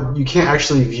now, you can't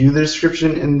actually view the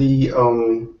description in the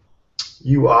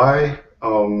UI.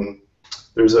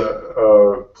 There's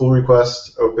a pull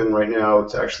request open right now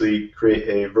to actually create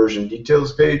a version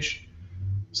details page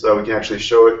so that we can actually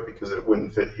show it because it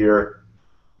wouldn't fit here.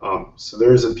 So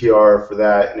there is a PR for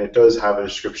that, and it does have a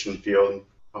description field.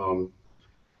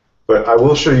 But I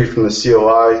will show you from the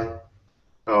CLI.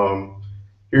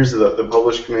 Here's the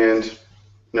publish command,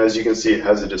 and as you can see, it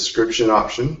has a description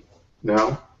option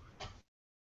now.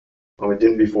 It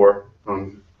didn't before,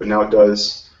 but now it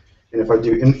does. And if I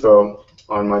do info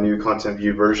on my new content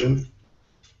view version,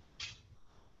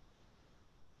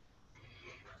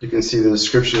 you can see the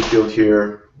description field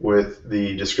here with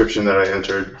the description that I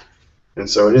entered. And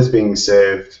so it is being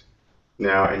saved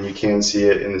now, and you can see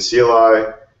it in the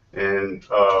CLI. And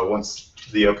once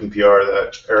the OpenPR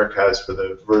that Eric has for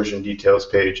the version details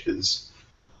page is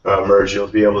merged, you'll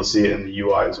be able to see it in the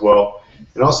UI as well.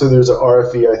 And also there's an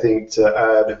RFE, I think, to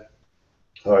add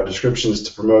descriptions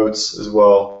to promotes as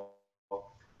well.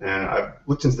 And I've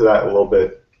looked into that a little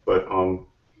bit, but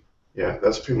yeah,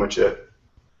 that's pretty much it.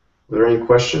 Are there any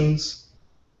questions?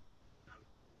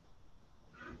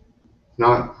 If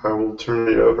not, I will turn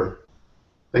it over.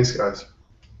 Thanks, guys.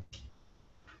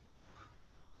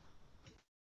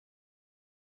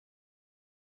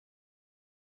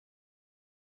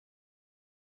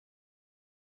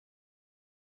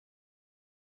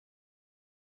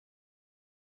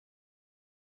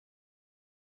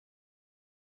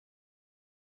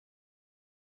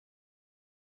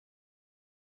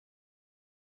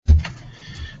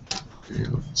 Okay,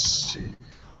 let's see.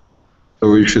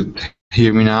 So you should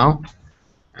hear me now,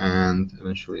 and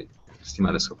eventually see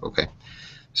my desktop. Okay.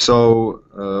 So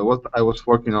what I was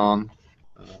working on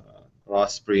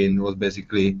last sprint was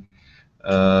basically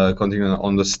continuing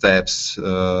on the steps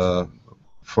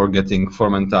for getting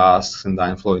Foreman tasks and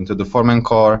Dynflow into the Foreman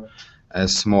core,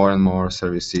 as more and more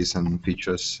services and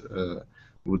features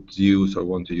would use or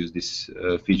want to use this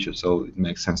feature, so it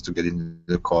makes sense to get into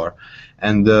the core.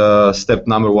 And step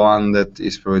number one, that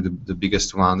is probably the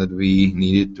biggest one that we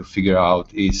needed to figure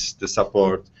out, is the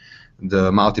support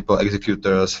the multiple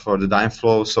executors for the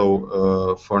Dynflow.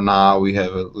 So for now we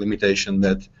have a limitation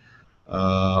that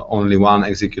only one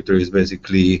executor is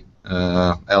basically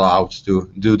allowed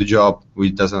to do the job,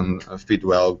 which doesn't fit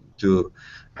well to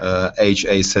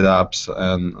HA setups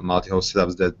and multi-host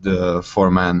setups that the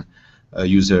Foreman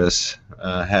users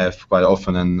have quite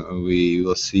often, and we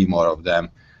will see more of them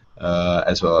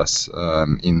as well as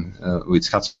with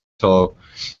Katello.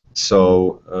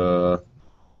 So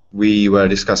we were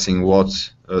discussing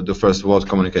what the first word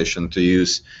communication to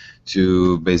use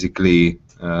to basically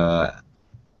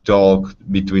talk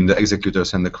between the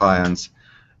executors and the clients,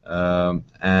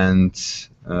 and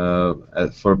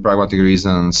for pragmatic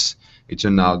reasons, it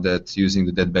turned out that using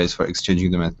the database for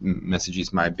exchanging the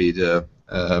messages might be the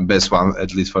best one,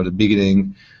 at least for the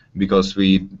beginning, because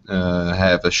we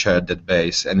have a shared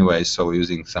database anyway, so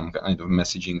using some kind of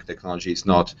messaging technology is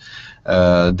not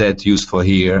that useful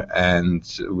here,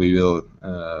 and we will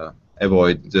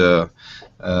avoid the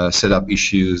setup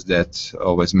issues that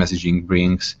always messaging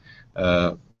brings.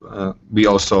 We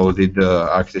also did the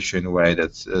architecture in a way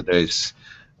that there is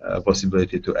a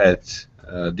possibility to add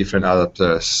different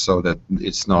adapters so that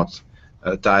it's not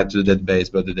tied to the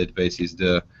database, but the database is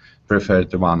the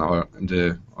preferred one or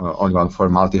the only one for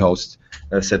multi-host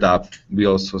setup. We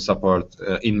also support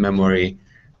in-memory,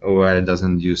 where it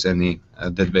doesn't use any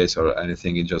database or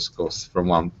anything. It just goes from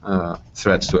one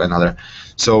thread to another.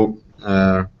 So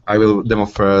I will demo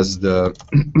first the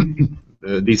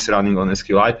this running on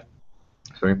SQLite.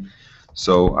 Sorry.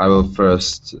 So I will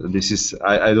first. This is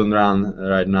I don't run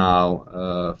right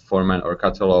now Foreman or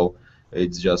Katello.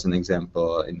 It's just an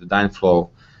example in the Dyneflow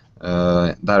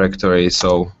directory.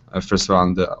 So I first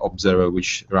run the observer,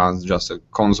 which runs just a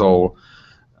console.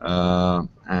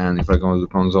 And if I go to the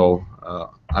console,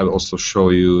 I will also show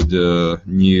you the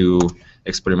new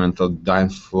experimental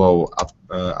Dyneflow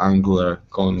Angular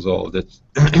console that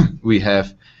we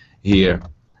have here.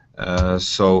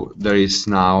 So there is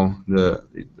now the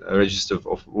register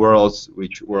of worlds,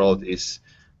 which world is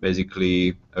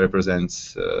basically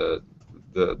represents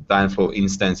the Dyneflow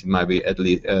instance. It might be at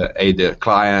least either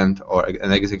client or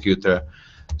an executor.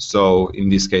 So in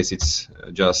this case, it's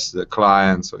just the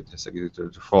client, so it's executor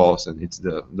to false, and it's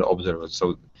the observer.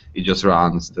 So it just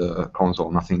runs the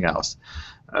console, nothing else.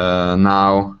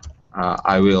 Now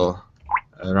I will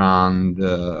run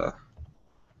the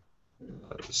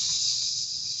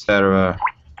server,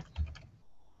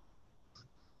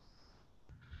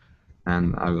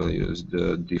 and I will use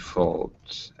the default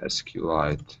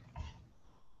SQLite.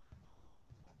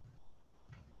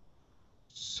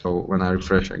 So when I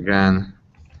refresh again,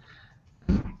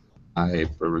 I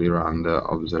probably run the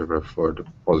observer for the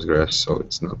Postgres, so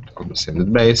it's not on the same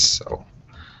database. So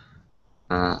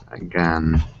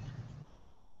again,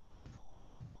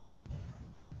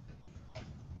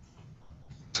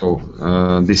 so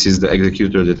this is the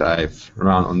executor that I've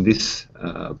run on this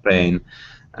pane,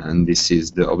 and this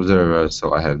is the observer.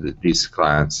 So I have these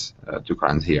clients, two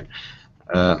clients here.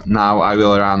 Now I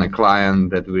will run a client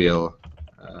that will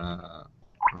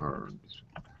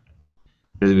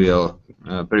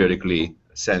periodically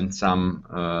send some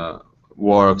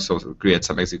work, so create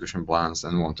some execution plans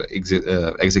and want to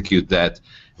execute that,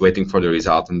 waiting for the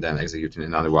result and then executing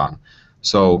another one.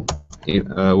 So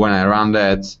when I run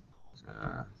that,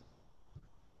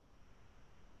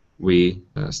 we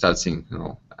start seeing,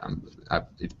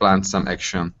 it plans some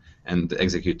action and the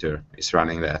executor is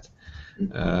running that.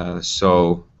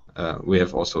 So we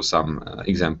have also some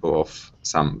example of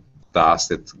some task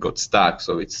that got stuck,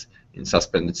 so it's in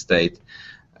suspended state.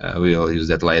 We will use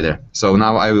that later. So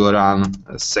now I will run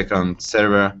a second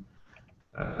server,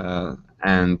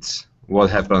 and what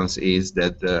happens is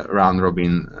that the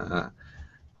round-robin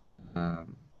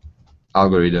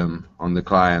algorithm on the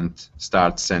client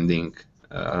starts sending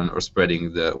or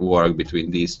spreading the work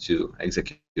between these two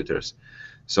executors.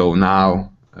 So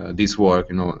now this work,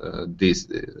 this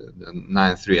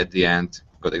 9.3 at the end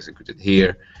got executed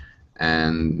here,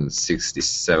 and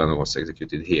 67 was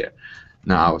executed here.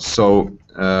 Now, so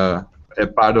a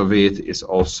part of it is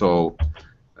also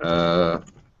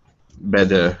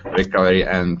better recovery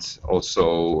and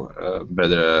also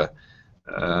better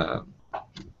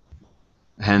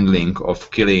handling of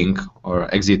killing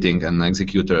or exiting an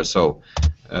executor. So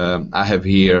I have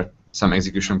here some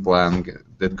execution plan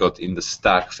that got in the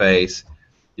stack phase.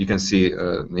 You can see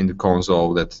in the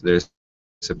console that there's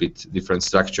a bit different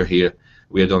structure here.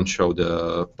 We don't show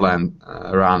the plan,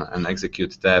 run and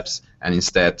execute tabs, and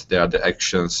instead there are the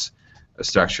actions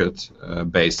structured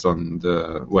based on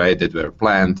the way that were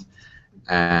planned,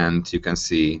 and you can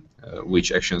see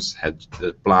which actions had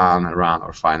the plan, run,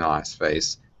 or finalize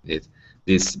phase.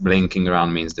 This blinking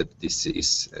around means that this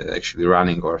is actually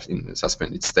running or in a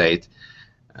suspended state,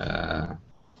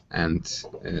 and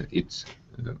it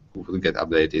will get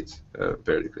updated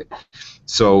periodically.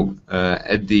 So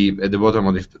at the bottom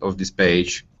of this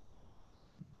page,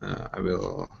 I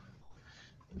will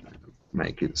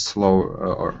make it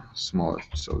slower or smaller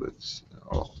so that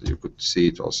you could see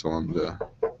it also on the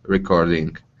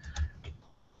recording.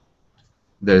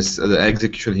 There's the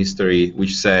execution history,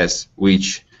 which says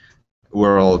which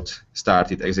world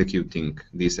started executing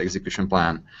this execution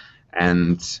plan,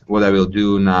 and what I will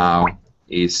do now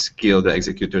is kill the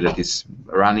executor that is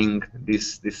running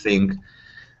this thing.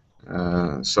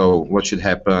 So what should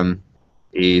happen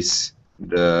is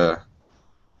the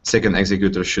second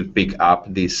executor should pick up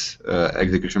this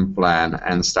execution plan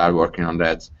and start working on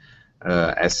that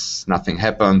as nothing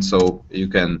happened. So you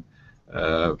can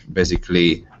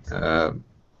basically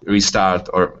restart,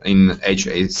 or in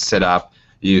HA setup,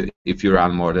 if you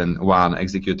run more than one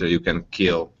executor, you can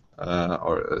kill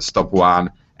or stop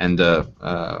one, and the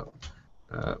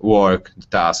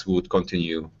task would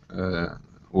continue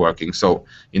working. So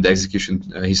in the execution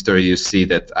history, you see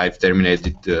that I've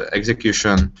terminated the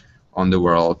execution on the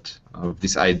world of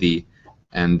this ID,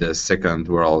 and the second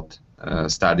world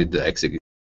started the execution.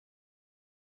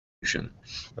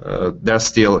 There are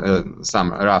still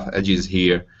some rough edges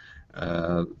here,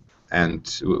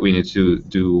 and we need to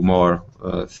do more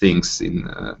things in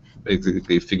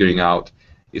basically figuring out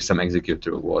if some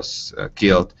executor was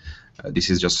killed. This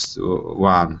is just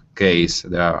one case.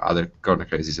 There are other corner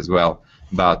cases as well,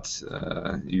 but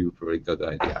you probably got the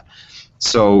idea.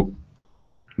 So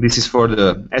this is for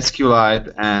the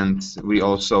SQLite, and we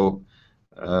also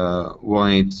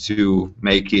wanted to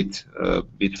make it a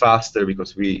bit faster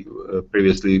because we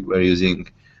previously were using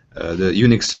the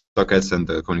Unix sockets, and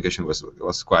the communication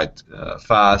was quite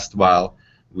fast, while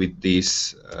with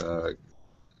this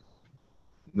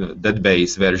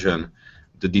database version,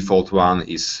 the default one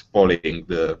is polling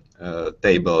the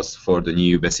tables for the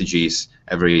new messages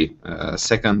every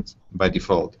second by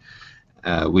default,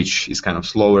 which is kind of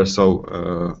slower,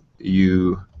 so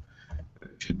you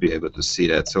should be able to see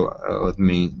that. So let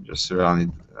me just run it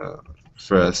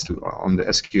first on the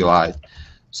SQLite.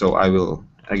 So I will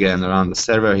again run the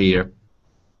server here,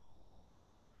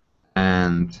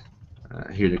 and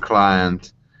here the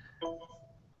client,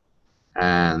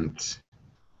 and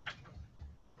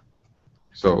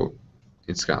so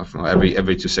it's kind of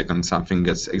every 2 seconds something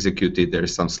gets executed. There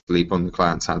is some sleep on the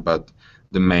client side, but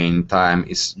the main time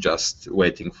is just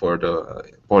waiting for the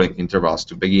polling intervals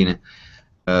to begin.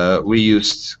 We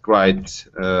used quite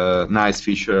a nice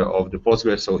feature of the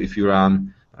Postgres. So if you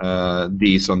run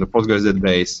this on the Postgres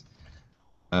database,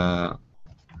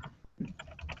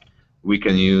 we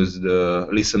can use the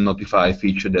listen notify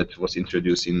feature that was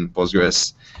introduced in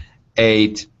Postgres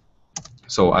 8.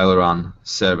 So I'll run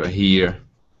server here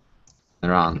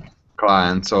and run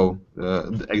client. So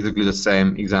exactly the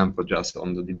same example, just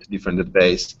on the different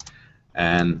database.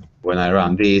 And when I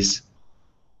run this,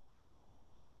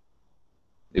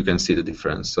 you can see the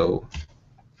difference. So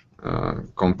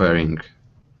comparing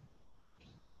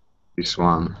this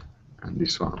one and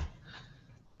this one.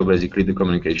 So basically the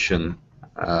communication,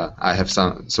 I have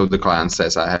some, so the client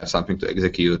says I have something to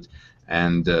execute,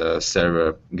 and the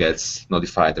server gets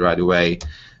notified right away,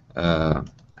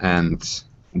 and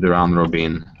the round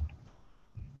robin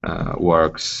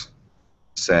works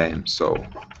same. So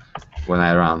when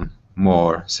I run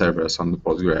more servers on the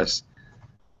Postgres,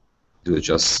 it will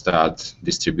just start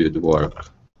distribute the work.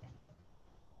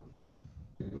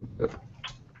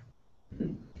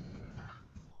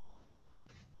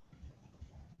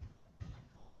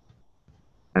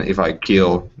 And if I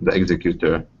kill the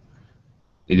executor,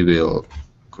 it will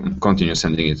continue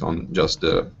sending it on just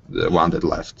the one that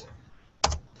left.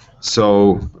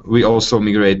 So we also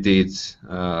migrated,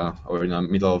 or in the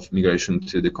middle of migration,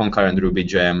 to the concurrent Ruby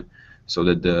gem, so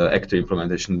that the actor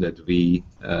implementation that we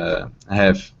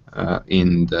have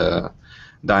in the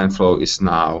Dynflow is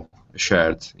now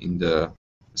shared in the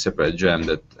separate gem,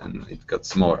 and it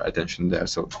got more attention there.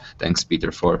 So thanks,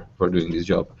 Peter, for doing this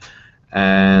job.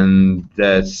 And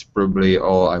that's probably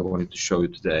all I wanted to show you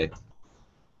today.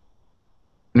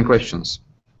 Any questions?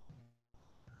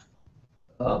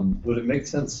 Would it make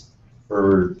sense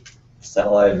for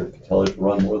Satellite or Katello to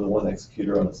run more than one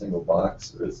executor on a single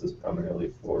box, or is this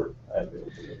primarily for high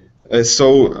availability?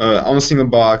 So on a single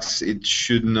box, it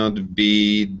should not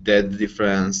be that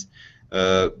difference.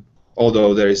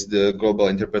 Although there is the global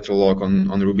interpreter lock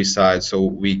on Ruby side, so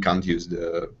we can't use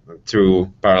the true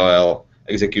parallel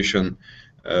execution.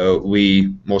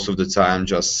 We most of the time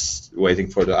just waiting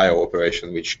for the I/O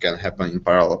operation, which can happen in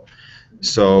parallel.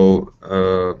 So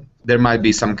there might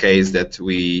be some case that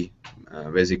we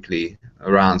basically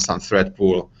run some thread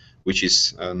pool, which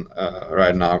is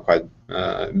right now quite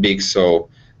big. So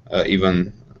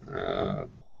even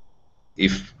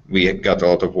if we got a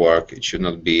lot of work, it should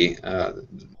not be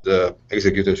the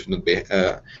executor should not be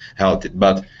halted,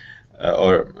 but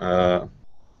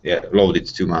loaded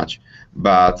too much.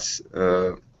 But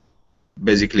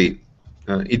basically,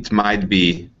 it might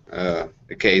be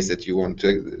a case that you want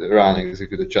to run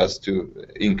executor just to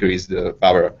increase the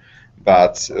power,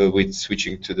 but with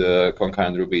switching to the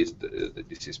concurrent Ruby,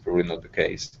 this is probably not the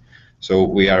case. So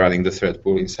we are running the thread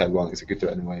pool inside one executor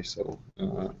anyway. So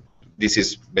this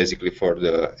is basically for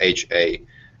the HA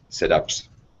setups.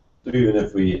 So even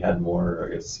if we had more,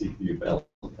 I guess, CPU balance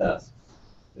tasks,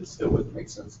 it still wouldn't make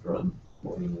sense to run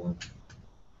more than one.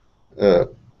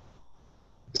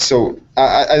 So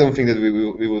I don't think that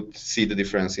we would see the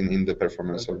difference in the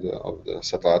performance of the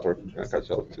satellite or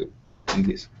Katello in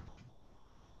this.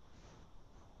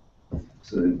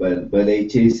 So by the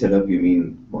HA setup, you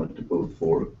mean multiple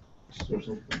forks or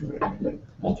something? Like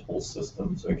multiple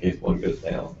systems, so in case one goes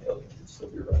down, the other can still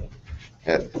be running.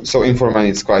 So in Foreman,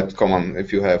 it's quite common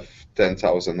if you have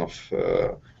 10,000 of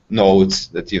nodes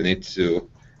that you need to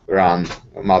run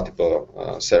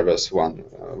multiple servers, one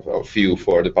a few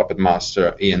for the Puppet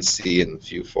Master, ENC, and a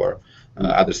few for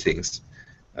other things.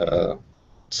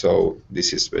 So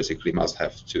this is basically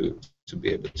must-have to be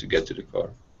able to get to the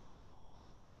core.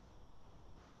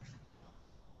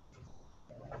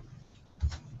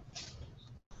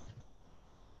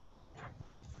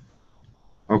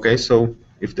 Okay, so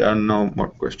if there are no more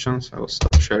questions, I will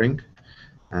stop sharing.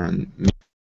 And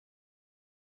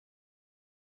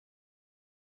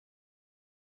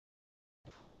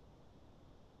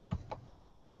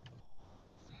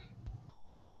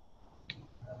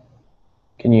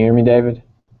Can you hear me, David?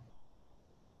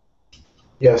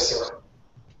 Yes.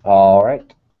 All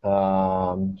right.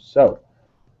 So,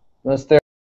 unless there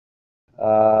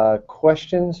are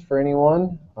questions for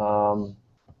anyone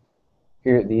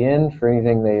here at the end for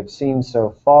anything they have seen so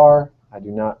far, I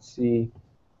do not see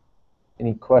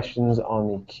any questions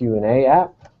on the Q&A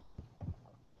app.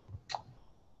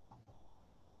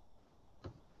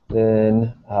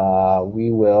 Then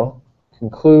we will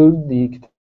conclude the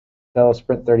Katello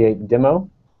Sprint 38 demo.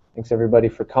 Thanks everybody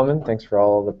for coming. Thanks for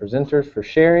all the presenters for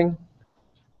sharing.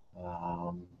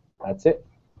 That's it.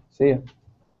 See ya.